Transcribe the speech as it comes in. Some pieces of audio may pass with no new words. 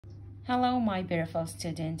Hello, my beautiful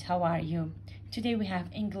student. How are you? Today we have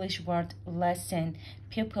English word lesson,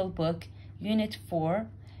 Pupil book, Unit 4,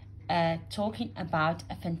 talking about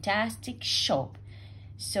a fantastic shop.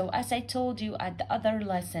 So as I told you at the other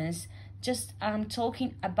lessons, I'm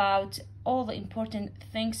talking about all the important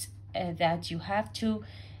things that you have to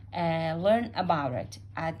learn about it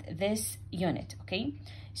at this unit, okay?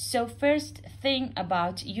 So first thing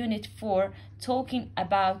about Unit 4, talking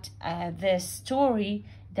about the story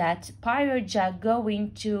that Pirate Jack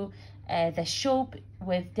going to the shop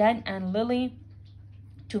with Dan and Lily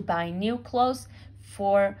to buy new clothes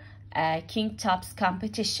for King Top's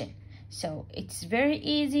competition. So it's very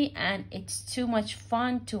easy and it's too much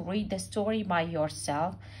fun to read the story by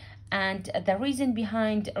yourself. And the reason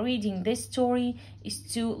behind reading this story is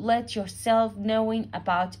to let yourself knowing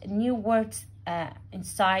about new words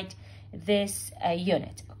inside this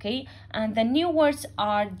unit, okay? And the new words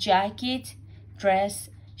are jacket, dress,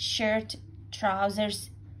 shirt, trousers,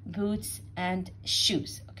 boots, and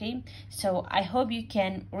shoes, okay? So I hope you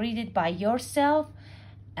can read it by yourself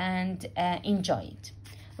and enjoy it.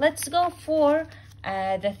 Let's go for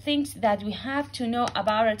the things that we have to know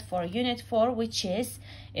about it for Unit 4, which is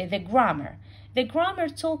the grammar. The grammar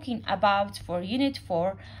talking about for Unit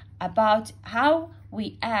 4 about how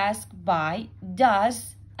we ask by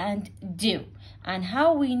does and do, and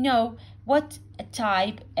how we know what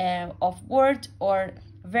type of word or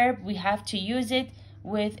verb we have to use it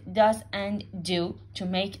with does and do to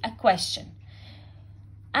make a question.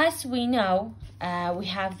 As we know, we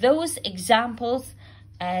have those examples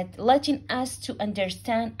letting us to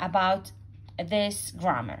understand about this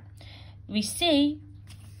grammar. We say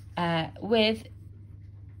with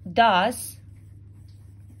does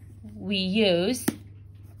we use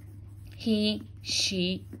he,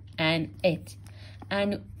 she, and it,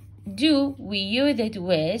 and do we use it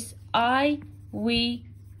with I, we,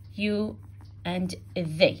 you, and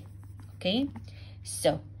they, okay?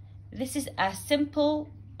 So this is a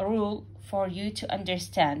simple rule for you to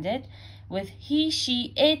understand it. With he,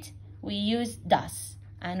 she, it, we use does,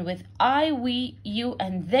 and with I, we, you,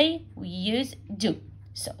 and they, we use do.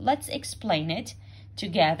 So let's explain it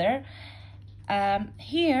together.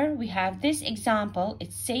 Here we have this example.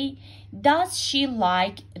 It say, does she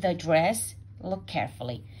like the dress? Look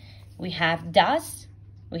carefully. We have does,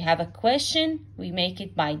 we have a question, we make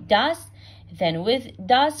it by does. Then with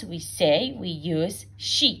does we say we use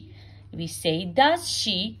she. We say, does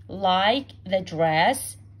she like the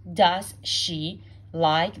dress? Does she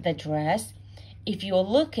like the dress? If you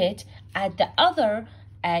look at the other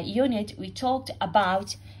unit, we talked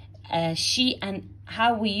about she and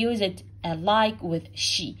how we use it like with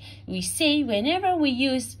she. We say whenever we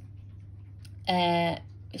use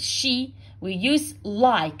she, we use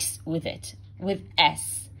likes with it, with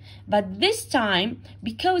s. But this time,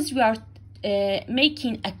 because we are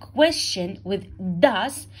making a question with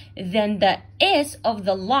does, then the s of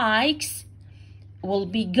the likes will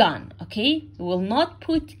be gone, okay? We will not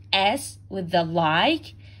put s with the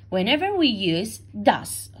like whenever we use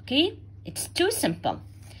does, okay? It's too simple.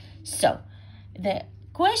 So the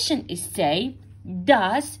question is say,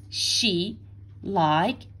 does she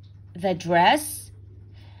like the dress?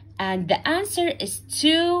 And the answer is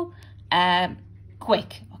too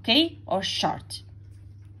quick, okay, or short.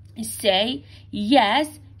 Say,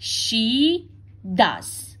 yes, she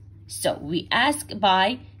does. So we ask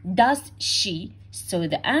by does she. So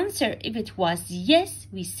the answer, if it was yes,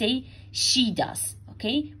 we say she does,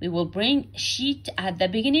 okay? We will bring she at the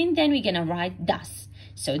beginning, then we're gonna write does.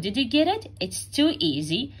 So did you get it? It's too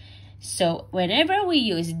easy. So whenever we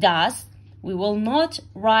use does, we will not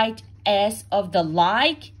write s of the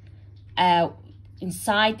like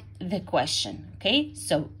inside the question, okay?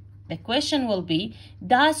 So the question will be,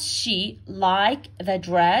 does she like the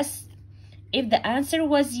dress? If the answer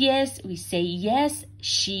was yes, we say yes,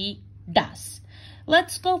 she does.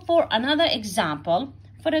 Let's go for another example.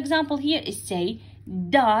 For example, here is say,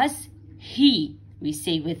 does he? We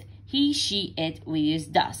say with he, she, it, we use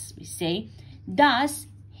does. We say, does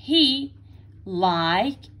he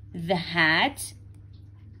like the hat?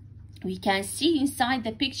 We can see inside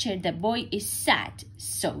the picture the boy is sad.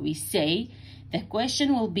 So we say, the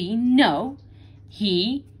question will be no,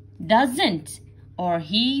 he doesn't, or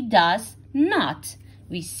he does not.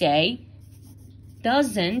 We say,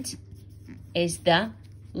 doesn't is the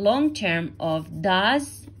long term of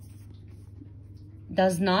does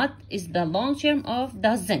not is the long term of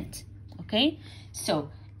doesn't, okay? So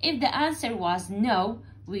if the answer was no,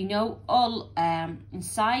 we know all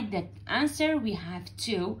inside the answer we have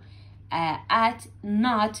to add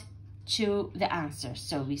not to the answer.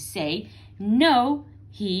 So we say, no,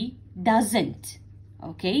 he doesn't,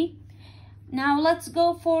 okay? Now let's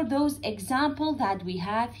go for those examples that we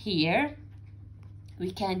have here.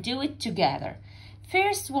 We can do it together.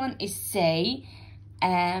 First one is say,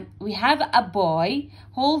 we have a boy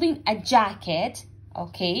holding a jacket,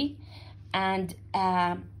 okay, and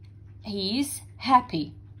he's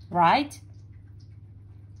happy, right?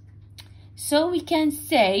 So we can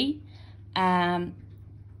say,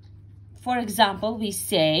 for example, we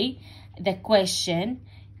say the question,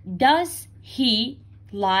 does he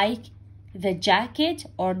like the jacket,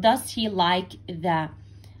 or does he like the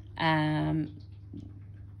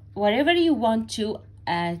whatever you want to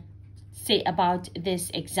say about this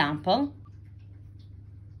example.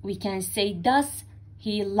 We can say, does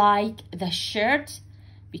he like the shirt,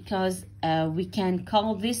 because we can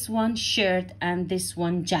call this one shirt and this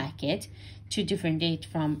one jacket to differentiate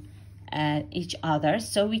from each other.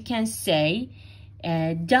 So we can say,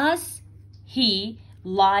 does he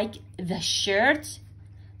like the shirt?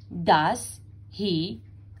 Does he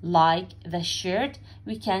like the shirt?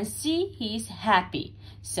 We can see he's happy.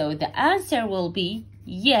 So the answer will be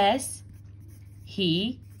yes,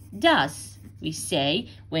 he does. We say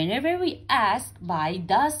whenever we ask by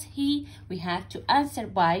does he, we have to answer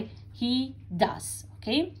by he does.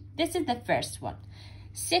 Okay, this is the first one.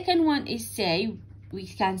 Second one is say, we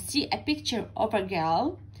can see a picture of a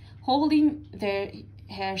girl holding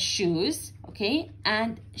her shoes, okay,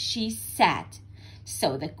 and she's sad.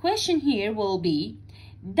 So the question here will be,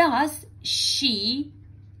 does she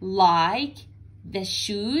like the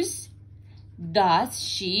shoes? Does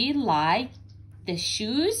she like the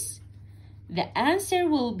shoes? The answer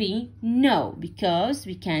will be no, because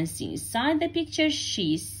we can see inside the picture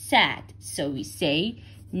she's sad. So we say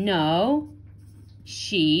no,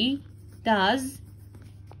 she does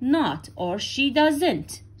not, or she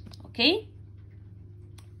doesn't. Okay?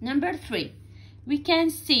 Number 3, we can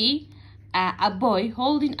see a boy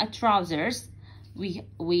holding a trousers.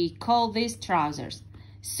 We call this trousers.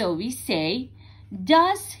 So we say,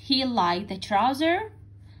 does he like the trouser?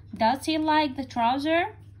 Does he like the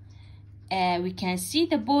trouser? We can see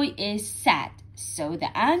the boy is sad. So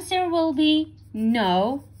the answer will be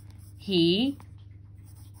no, he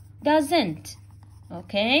doesn't.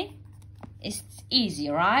 Okay? It's easy,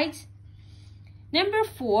 right? Number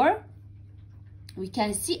 4, we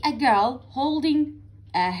can see a girl holding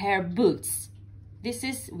her boots.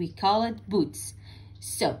 We call it boots.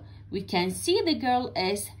 So we can see the girl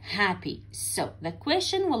is happy. So the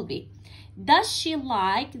question will be, does she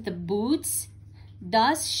like the boots?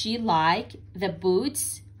 Does she like the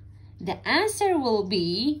boots? The answer will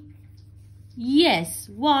be yes.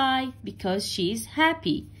 Why? Because she's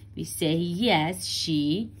happy. We say yes,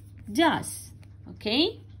 she does.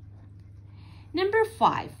 Okay? Number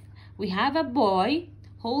 5, we have a boy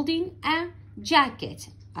holding a jacket,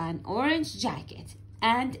 an orange jacket,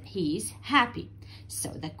 and he's happy. So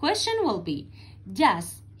the question will be,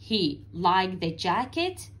 does he like the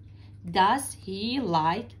jacket? Does he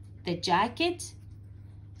like the jacket?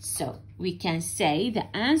 So we can say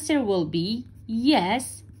the answer will be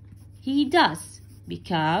yes, he does,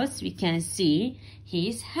 because we can see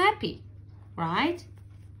he's happy, right?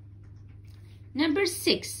 Number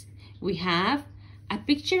 6, we have a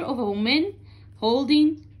picture of a woman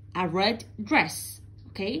holding a red dress,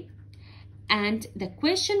 okay? And the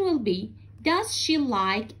question will be, does she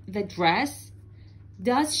like the dress?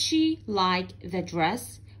 Does she like the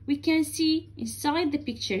dress? We can see inside the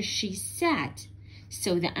picture she's sad.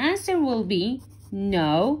 So the answer will be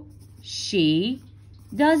no, she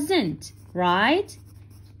doesn't, right?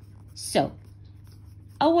 So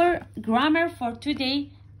our grammar for today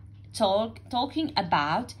talking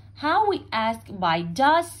about how we ask by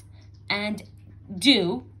does and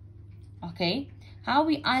do, okay? How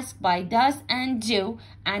we ask by does and do,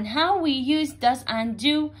 and how we use does and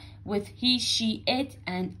do with he, she, it,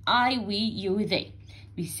 and I, we, you, they.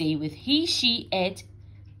 We say with he, she, it,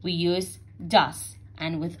 we use does.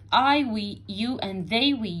 And with I, we, you, and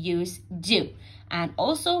they, we use do. And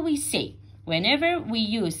also we say, whenever we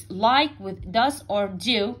use like with does or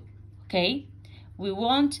do, okay, we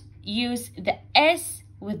won't use the S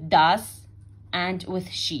with does and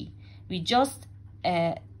with she. We just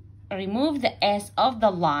remove the S of the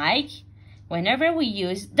like whenever we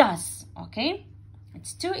use does, okay?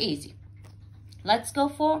 It's too easy. Let's go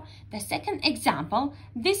for the second example.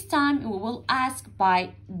 This time we will ask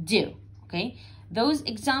by do, okay? Those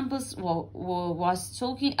examples was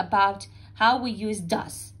talking about how we use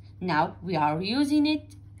does. Now we are using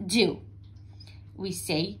it do. We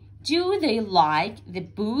say, do they like the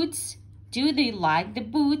boots? Do they like the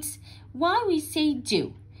boots? Why we say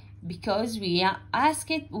do? Because we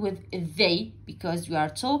ask it with they, because we are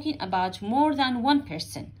talking about more than one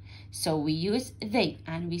person. So we use they,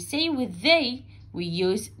 and we say with they, we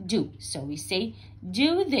use do. So we say,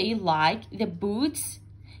 do they like the boots?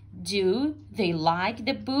 Do they like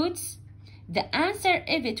the boots? The answer,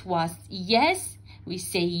 if it was yes, we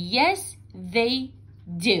say yes, they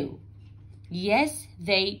do. Yes,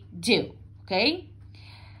 they do. Okay?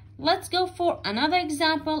 Let's go for another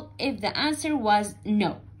example. If the answer was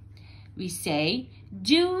no, we say,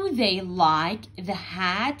 do they like the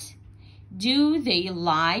hat? Do they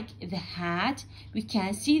like the hat? We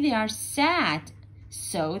can see they are sad.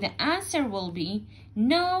 So the answer will be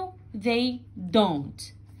no, they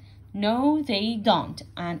don't. No, they don't.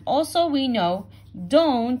 And also we know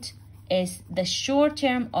don't is the short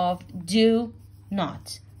term of do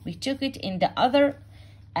not. We took it in the other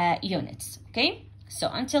units. Okay? So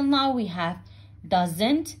until now we have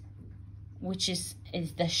doesn't, which is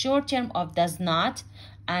the short term of does not.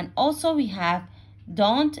 And also we have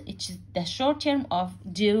don't, which is the short term of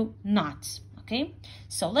do not. Okay?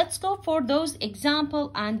 So let's go for those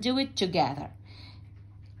examples and do it together.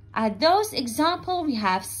 At those examples, we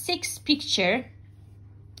have 6 pictures,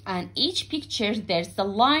 and each picture there's the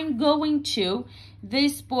line going to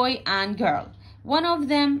this boy and girl. One of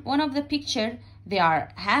the picture, they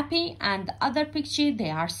are happy, and the other picture, they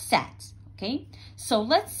are sad. Okay, so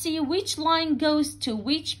let's see which line goes to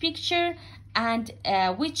which picture and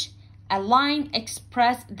which line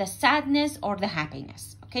express the sadness or the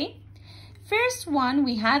happiness. Okay, first one,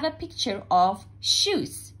 we have a picture of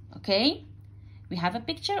shoes. Okay, we have a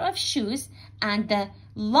picture of shoes, and the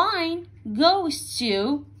line goes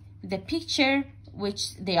to the picture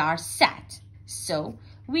which they are sad. So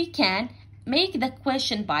we can make the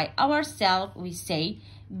question by ourselves. We say,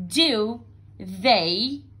 do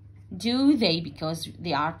they, because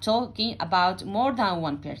they are talking about more than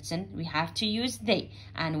one person, we have to use they.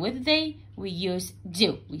 And with they, we use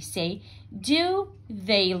do. We say, do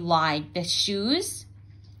they like the shoes?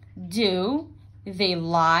 Do they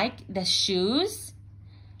like the shoes?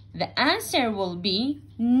 The answer will be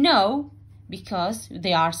no, because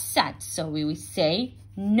they are sad. So we will say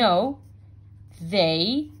no,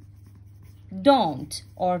 they don't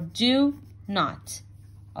or do not.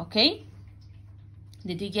 Okay?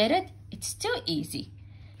 Did you get it? It's too easy.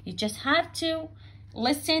 You just have to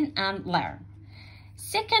listen and learn.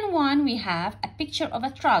 Second one, we have a picture of a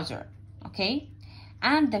trouser. Okay?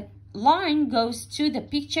 And the line goes to the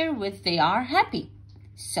picture with they are happy.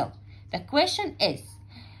 So the question is,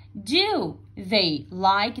 do they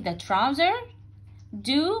like the trouser?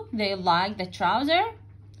 Do they like the trouser?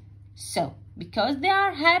 So because they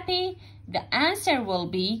are happy, the answer will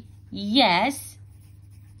be yes,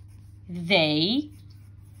 they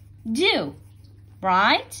do.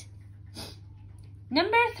 Right?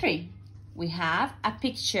 Number 3, we have a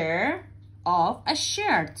picture of a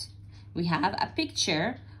shirt. We have a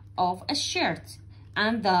picture of a shirt,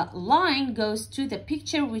 and the line goes to the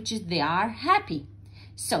picture which is they are happy.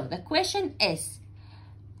 So the question is,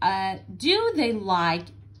 do they like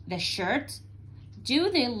the shirt?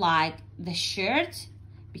 Do they like the shirt?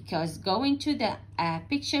 Because going to the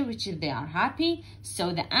picture which is they are happy.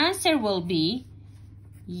 So the answer will be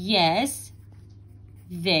yes,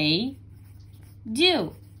 they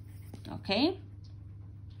do. Okay?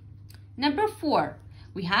 Number 4,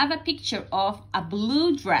 we have a picture of a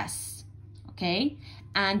blue dress. Okay?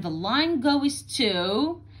 And the line goes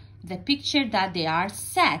to the picture that they are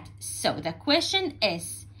sad. So the question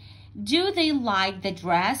is, do they like the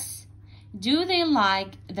dress? Do they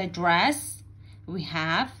like the dress? We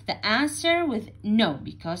have the answer with no,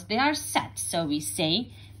 because they are sad. So we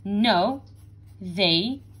say no,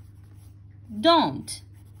 they don't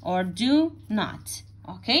or do not.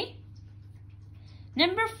 Okay?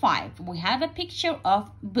 Number 5, we have a picture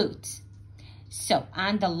of boots. So,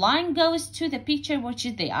 and the line goes to the picture which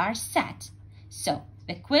is they are sad. So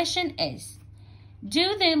the question is,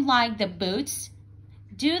 do they like the boots?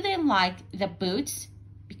 Do they like the boots?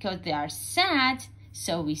 Because they are sad.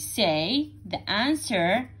 So we say the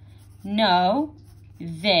answer, no,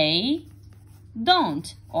 they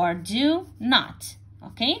don't or do not.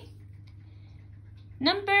 Okay?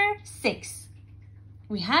 Number 6,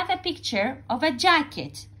 we have a picture of a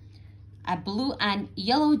jacket, a blue and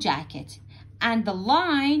yellow jacket. And the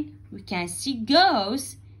line we can see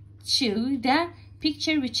goes to the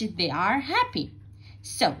picture which is they are happy.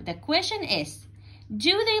 So the question is,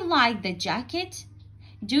 do they like the jacket?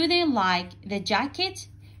 Do they like the jacket?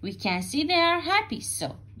 We can see they are happy.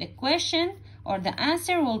 So the question or the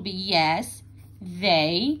answer will be yes,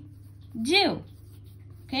 they do.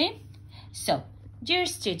 Okay? So, dear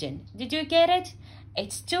student, did you get it?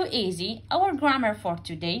 It's too easy. Our grammar for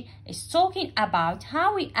today is talking about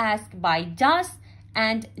how we ask by does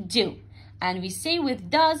and do. And we say with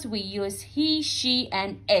does, we use he, she,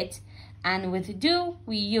 and it. And with do,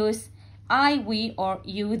 we use I, we, or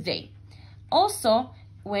you, they. Also,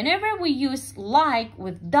 whenever we use like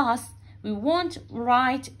with does, we won't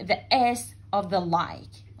write the S of the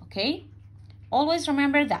like, okay? Always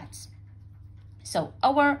remember that. So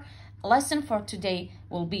our lesson for today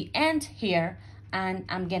will be end here, and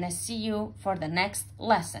I'm gonna see you for the next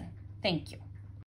lesson. Thank you.